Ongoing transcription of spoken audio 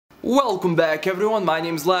Welcome back everyone, my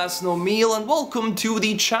name is LastKnownMeal and welcome to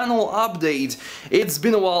the channel update. It's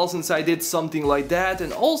been a while since I did something like that,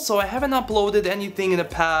 and also I haven't uploaded anything in the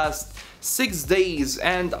past 6 days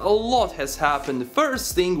and a lot has happened.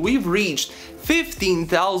 First thing, we've reached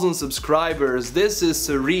 15,000 subscribers. This is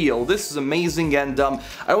surreal, this is amazing, and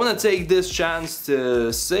I want to take this chance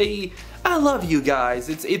to say I love you guys.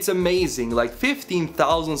 It's amazing, like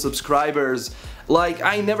 15,000 subscribers. Like,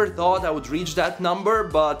 I never thought I would reach that number,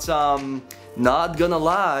 but not gonna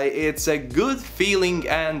lie, it's a good feeling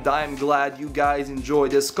and I'm glad you guys enjoy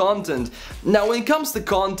this content. Now, when it comes to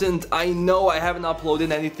content, I know I haven't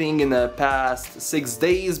uploaded anything in the past 6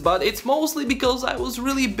 days, but it's mostly because I was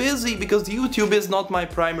really busy, because YouTube is not my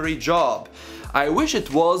primary job. I wish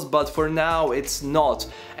it was, but for now it's not.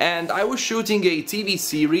 And I was shooting a TV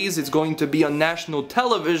series, it's going to be on national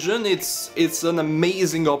television, it's an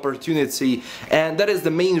amazing opportunity, and that is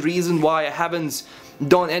the main reason why I haven't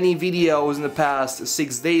done any videos in the past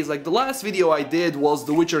 6 days. Like, the last video I did was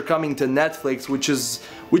The Witcher coming to Netflix, which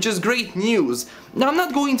is great news. Now, I'm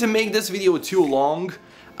not going to make this video too long.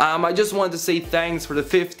 I just wanted to say thanks for the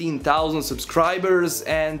 15,000 subscribers,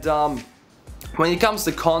 and when it comes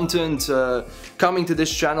to content coming to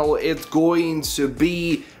this channel, it's going to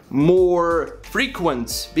be more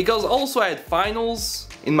frequent, because also I had finals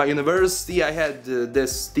in my university, I had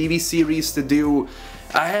this TV series to do,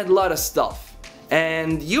 I had a lot of stuff,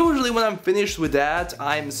 and usually when I'm finished with that,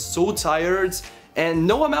 I'm so tired and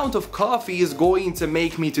no amount of coffee is going to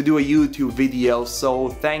make me to do a YouTube video, so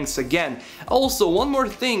thanks again. Also, one more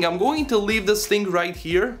thing, I'm going to leave this thing right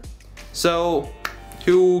here, so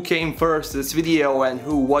who came first this video and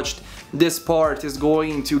who watched this part is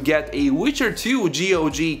going to get a Witcher 2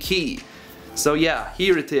 GOG key. So yeah,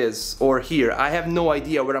 here it is, or here. I have no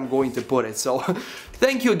idea where I'm going to put it, so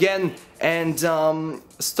thank you again, and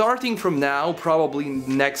starting from now, probably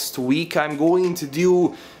next week, I'm going to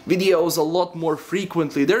do videos a lot more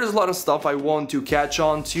frequently. There's a lot of stuff I want to catch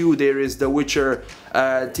on to. There is the Witcher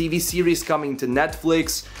TV series coming to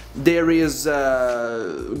Netflix. There is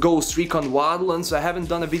Ghost Recon Wildlands. I haven't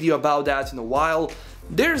done a video about that in a while.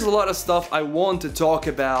 There's a lot of stuff I want to talk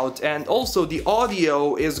about, and also the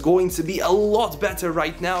audio is going to be a lot better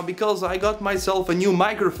right now because I got myself a new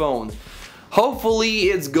microphone. Hopefully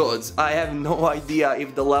it's good. I have no idea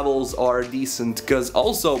if the levels are decent, because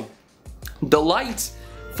also the light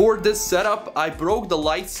for this setup, I broke the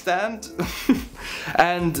light stand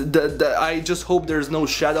and I just hope there's no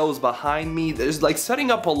shadows behind me. There's like,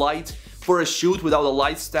 setting up a light for a shoot without a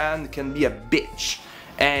light stand can be a bitch,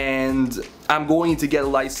 and I'm going to get a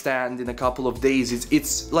light stand in a couple of days.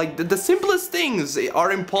 It's like the simplest things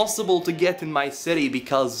are impossible to get in my city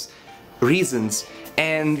because reasons,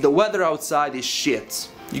 and the weather outside is shit.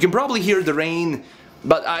 You can probably hear the rain,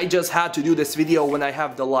 but I just had to do this video when I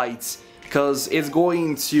have the lights, because it's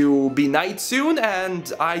going to be night soon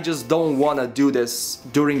and I just don't want to do this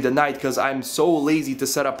during the night because I'm so lazy to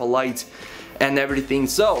set up a light and everything.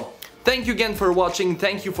 So thank you again for watching,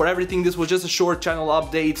 thank you for everything. This was just a short channel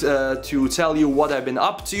update to tell you what I've been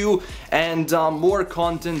up to, and more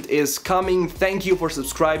content is coming. Thank you for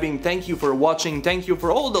subscribing, thank you for watching, thank you for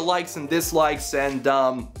all the likes and dislikes, and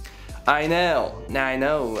I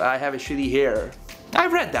know, I have a shitty hair. I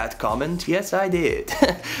read that comment, yes I did.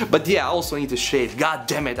 But yeah, I also need to shave, god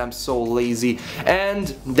damn it, I'm so lazy. And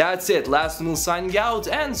that's it, LastKnownMeal signing out,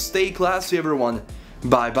 and stay classy everyone.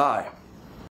 Bye bye.